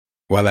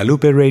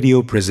Guadalupe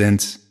Radio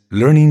presents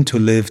Learning to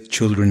Live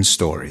Children's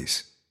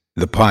Stories,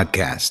 the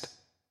podcast.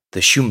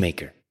 The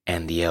Shoemaker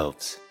and the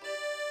Elves.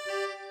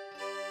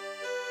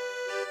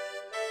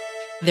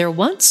 There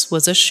once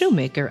was a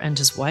shoemaker and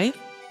his wife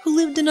who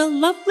lived in a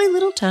lovely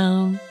little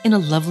town in a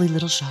lovely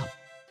little shop.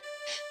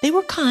 They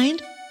were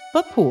kind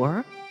but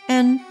poor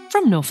and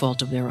from no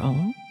fault of their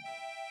own.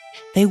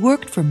 They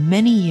worked for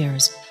many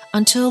years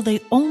until they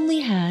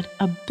only had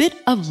a bit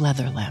of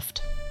leather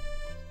left.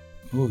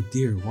 Oh,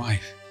 dear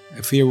wife, I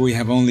fear we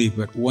have only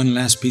but one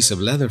last piece of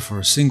leather for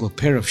a single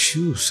pair of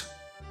shoes.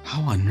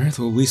 How on earth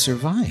will we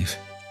survive?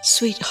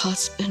 Sweet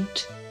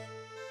husband,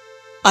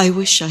 I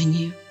wish I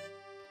knew.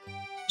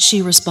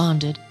 She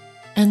responded,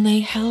 and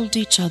they held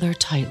each other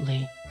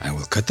tightly. I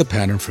will cut the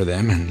pattern for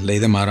them and lay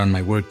them out on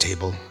my work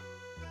table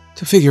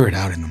to figure it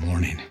out in the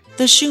morning.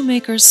 The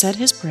shoemaker said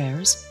his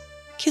prayers,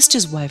 kissed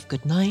his wife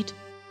good night,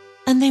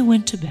 and they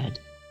went to bed.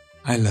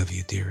 I love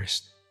you,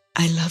 dearest.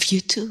 I love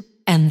you too.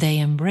 And they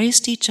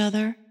embraced each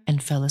other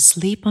and fell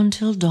asleep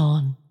until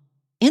dawn.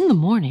 In the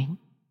morning,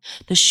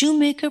 the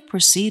shoemaker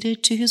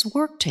proceeded to his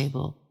work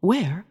table,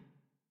 where,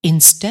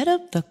 instead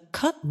of the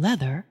cut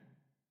leather,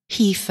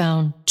 he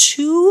found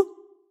two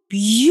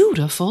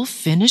beautiful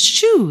finished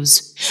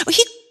shoes.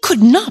 He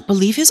could not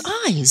believe his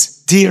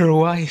eyes. Dear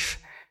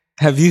wife,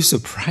 have you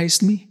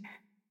surprised me?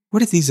 Where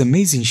did these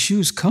amazing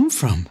shoes come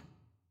from?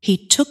 He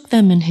took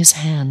them in his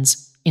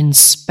hands,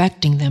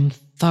 inspecting them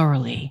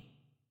thoroughly.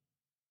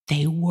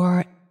 They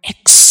were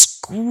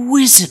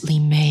exquisitely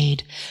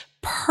made,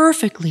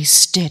 perfectly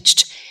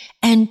stitched,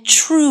 and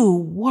true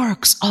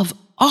works of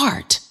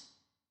art.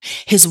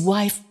 His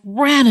wife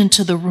ran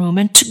into the room,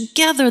 and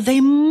together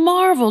they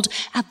marveled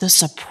at the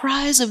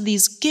surprise of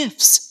these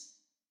gifts.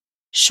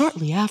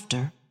 Shortly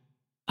after,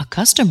 a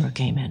customer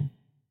came in.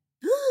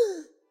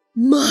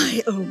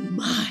 My, oh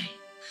my!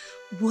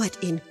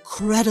 What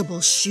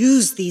incredible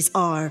shoes these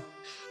are!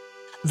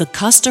 The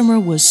customer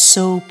was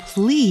so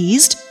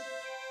pleased,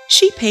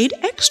 she paid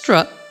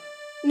extra.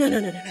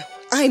 No.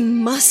 I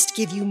must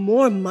give you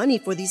more money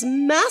for these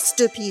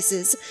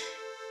masterpieces.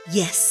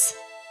 Yes,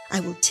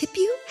 I will tip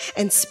you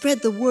and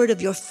spread the word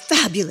of your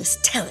fabulous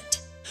talent.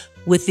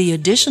 With the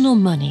additional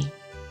money,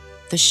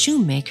 the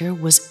shoemaker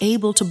was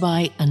able to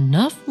buy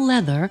enough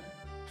leather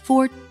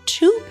for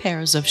 2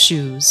 pairs of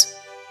shoes.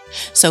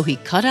 So he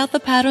cut out the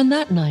pattern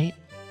that night,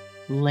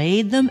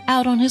 laid them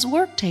out on his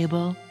work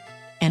table,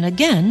 and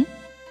again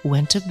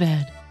went to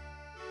bed.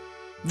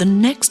 The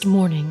next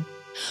morning,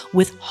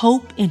 with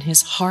hope in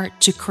his heart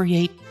to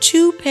create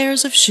 2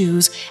 pairs of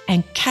shoes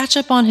and catch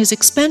up on his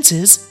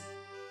expenses,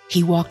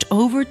 he walked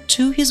over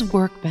to his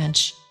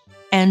workbench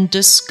and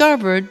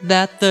discovered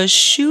that the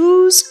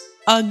shoes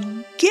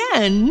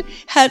again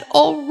had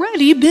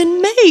already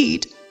been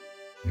made.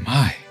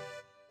 My,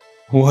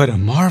 what a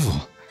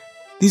marvel!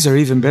 These are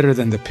even better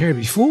than the pair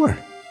before.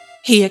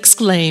 He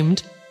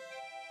exclaimed.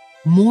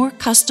 More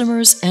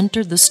customers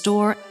entered the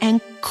store,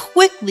 and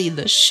quickly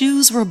the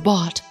shoes were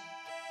bought.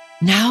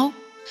 Now,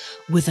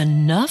 with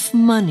enough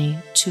money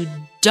to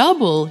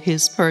double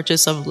his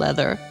purchase of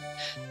leather,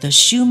 the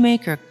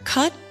shoemaker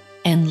cut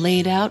and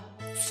laid out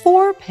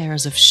 4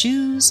 pairs of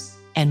shoes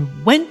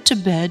and went to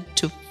bed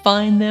to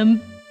find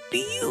them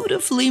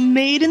beautifully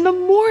made in the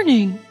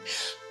morning.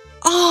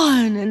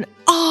 On and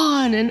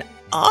on and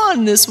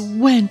on this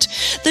went,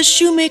 the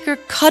shoemaker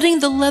cutting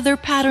the leather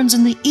patterns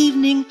in the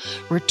evening,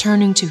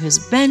 returning to his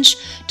bench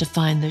to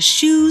find the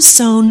shoes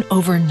sewn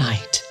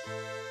overnight.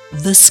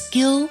 The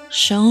skill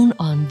shown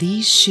on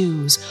these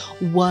shoes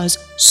was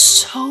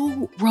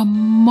so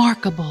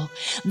remarkable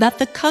that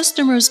the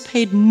customers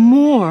paid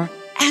more,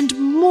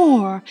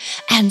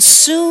 and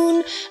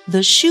soon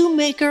the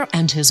shoemaker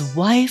and his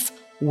wife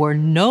were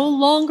no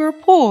longer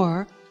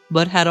poor,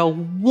 but had a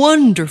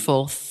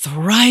wonderful,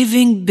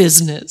 thriving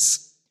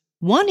business.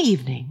 One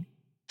evening,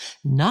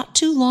 not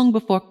too long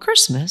before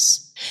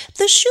Christmas,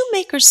 the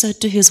shoemaker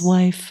said to his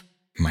wife,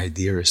 My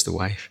dearest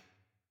wife,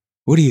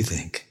 what do you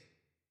think?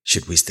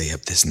 Should we stay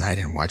up this night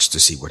and watch to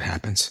see what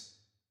happens?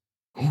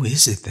 Who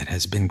is it that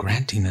has been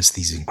granting us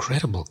these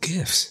incredible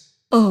gifts?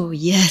 Oh,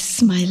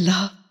 yes, my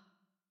love.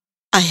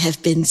 I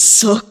have been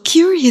so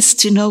curious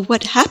to know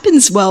what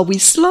happens while we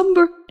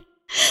slumber.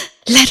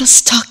 Let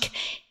us tuck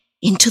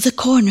into the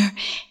corner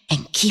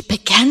and keep a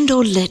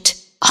candle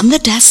lit on the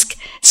desk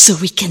so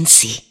we can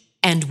see.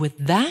 And with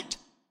that,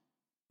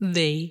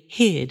 they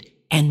hid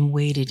and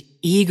waited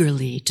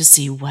eagerly to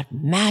see what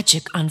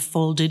magic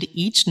unfolded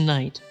each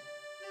night.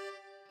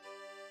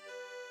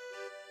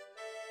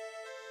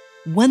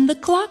 When the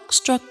clock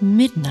struck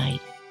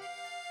midnight,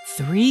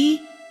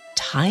 3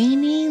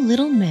 tiny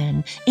little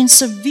men in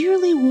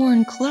severely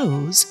worn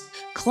clothes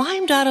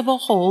climbed out of a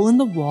hole in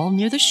the wall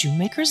near the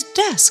shoemaker's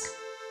desk.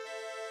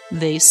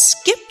 They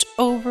skipped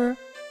over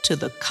to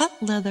the cut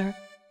leather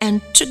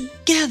and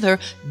together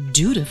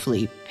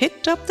dutifully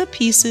picked up the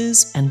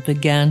pieces and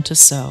began to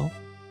sew.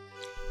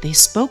 They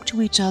spoke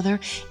to each other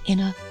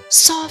in a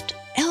soft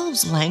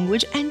Elves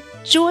language and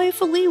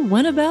joyfully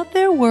went about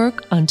their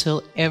work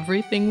until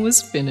everything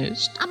was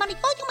finished.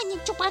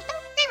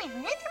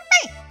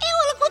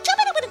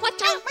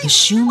 The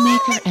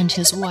shoemaker and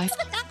his wife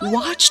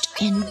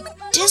watched in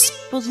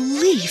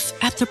disbelief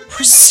at the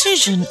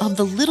precision of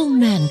the little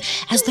men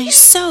as they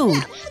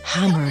sewed,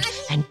 hammered,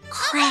 and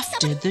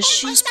crafted the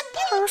shoes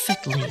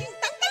perfectly.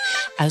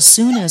 As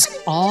soon as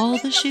all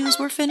the shoes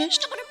were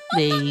finished,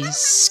 they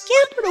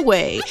scampered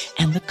away,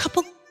 and the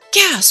couple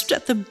gasped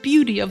at the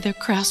beauty of their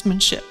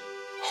craftsmanship.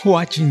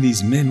 Watching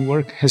these men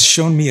work has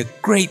shown me a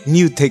great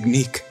new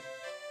technique.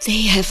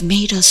 They have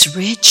made us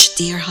rich,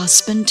 dear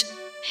husband,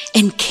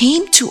 and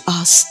came to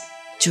us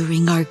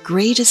during our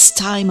greatest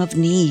time of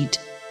need.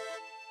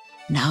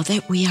 Now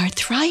that we are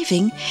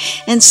thriving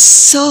and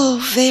so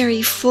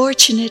very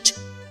fortunate,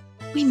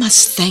 we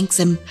must thank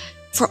them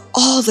for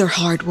all their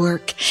hard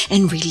work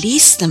and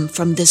release them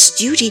from this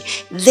duty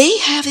they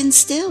have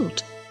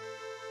instilled.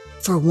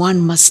 For one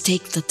must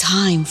take the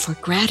time for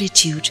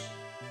gratitude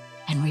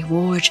and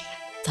reward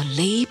the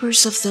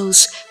labors of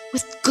those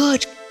with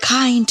good,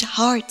 kind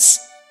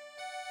hearts.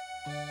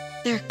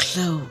 Their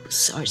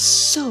clothes are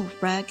so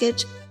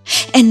ragged,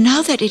 and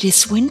now that it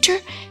is winter,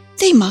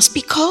 they must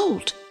be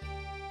cold.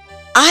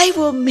 I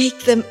will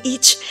make them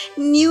each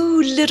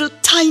new little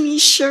tiny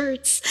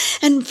shirts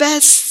and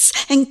vests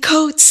and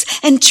coats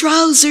and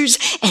trousers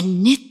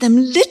and knit them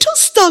little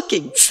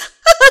stockings.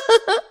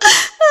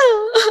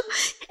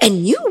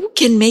 And you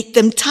can make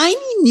them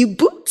tiny new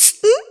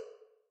boots.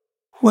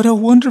 What a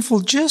wonderful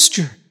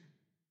gesture.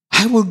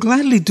 I will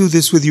gladly do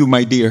this with you,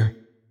 my dear.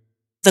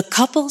 The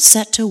couple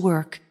set to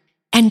work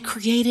and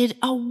created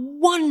a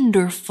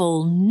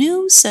wonderful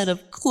new set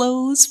of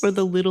clothes for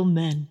the little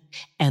men,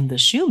 and the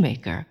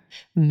shoemaker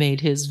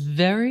made his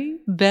very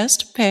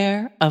best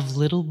pair of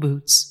little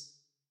boots.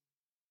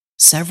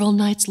 Several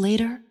nights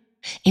later,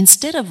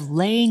 instead of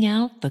laying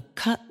out the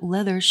cut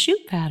leather shoe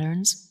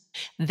patterns,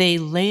 they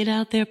laid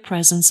out their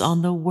presents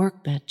on the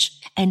workbench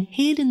and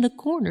hid in the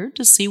corner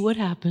to see what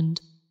happened.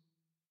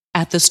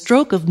 At the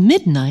stroke of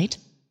midnight,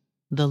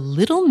 the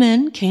little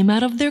men came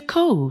out of their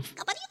cove.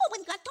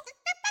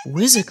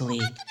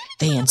 Quizzically,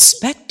 they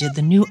inspected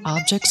the new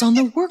objects on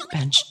the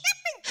workbench.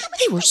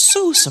 They were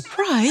so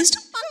surprised,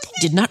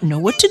 they did not know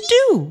what to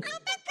do.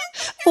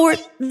 For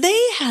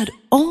they had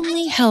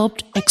only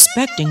helped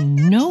expecting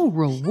no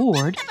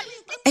reward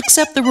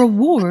except the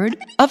reward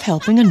of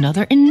helping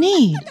another in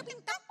need.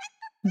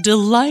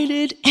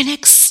 Delighted and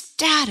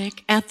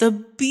ecstatic at the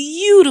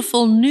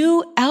beautiful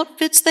new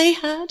outfits they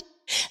had,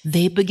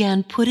 they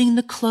began putting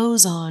the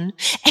clothes on,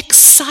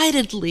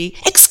 excitedly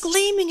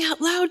exclaiming out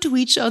loud to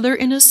each other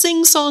in a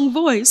sing-song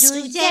voice,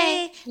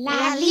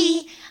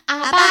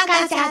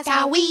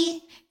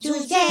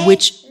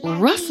 which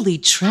roughly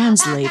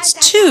translates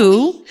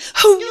to,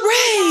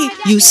 "Hooray!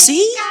 You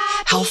see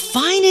how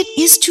fine it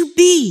is to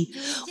be.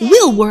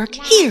 We'll work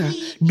here,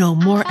 no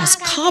more as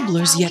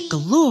cobblers yet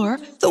galore.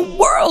 The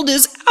world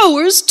is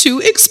ours to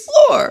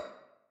explore."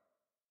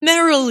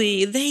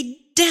 Merrily, they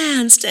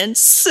danced and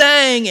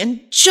sang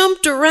and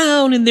jumped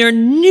around in their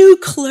new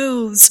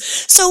clothes.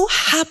 So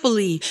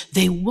happily,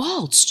 they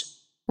waltzed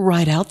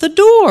right out the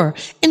door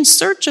in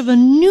search of a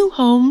new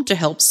home to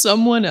help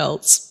someone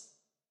else.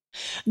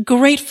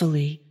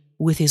 Gratefully,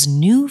 with his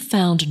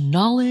newfound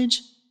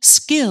knowledge,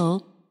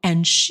 skill,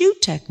 and shoe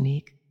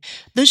technique,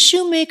 the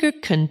shoemaker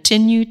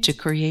continued to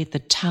create the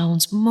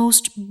town's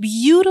most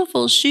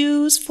beautiful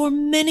shoes for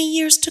many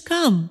years to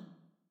come.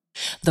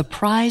 The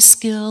prize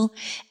skill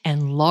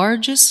and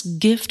largest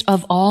gift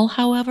of all,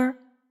 however,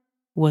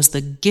 was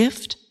the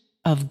gift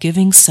of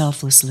giving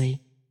selflessly.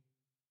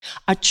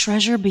 A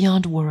treasure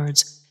beyond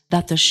words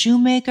that the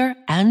shoemaker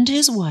and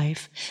his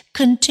wife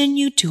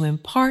continued to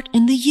impart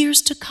in the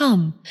years to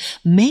come,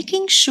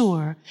 making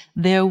sure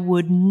there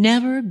would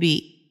never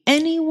be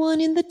anyone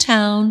in the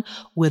town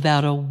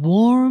without a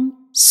warm,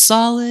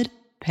 solid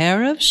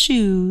pair of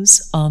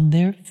shoes on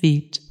their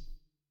feet.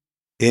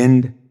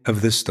 End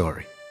of the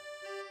story.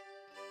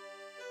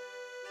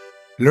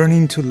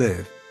 Learning to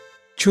Live,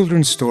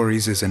 Children's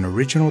Stories is an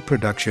original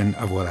production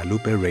of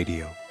Guadalupe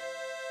Radio.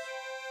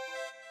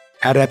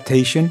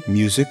 Adaptation,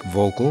 music,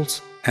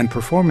 vocals, and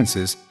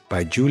performances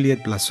by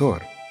Juliet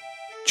Blasor.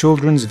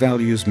 Children's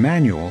Values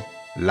Manual,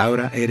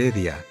 Laura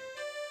Heredia.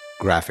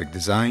 Graphic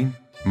design,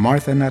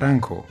 Martha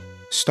Naranjo.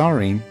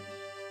 Starring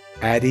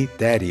Addie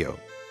Dario,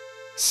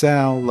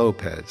 Sal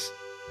Lopez,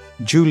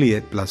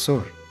 Juliet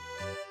Blasor,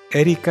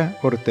 Erika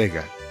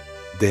Ortega,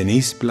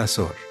 Denise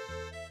Blasor.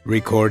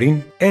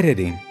 Recording,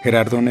 editing,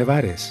 Gerardo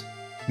Nevares.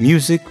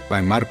 Music by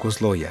Marcos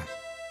Loya.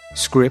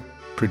 Script,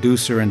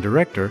 producer and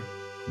director,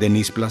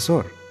 Denise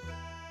Blasor.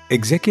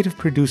 Executive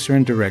producer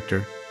and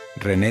director,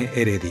 René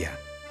Heredia.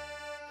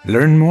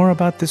 Learn more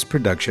about this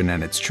production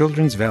and its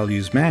Children's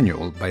Values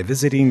Manual by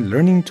visiting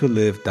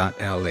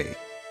learningtolive.la.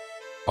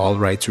 All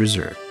rights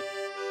reserved.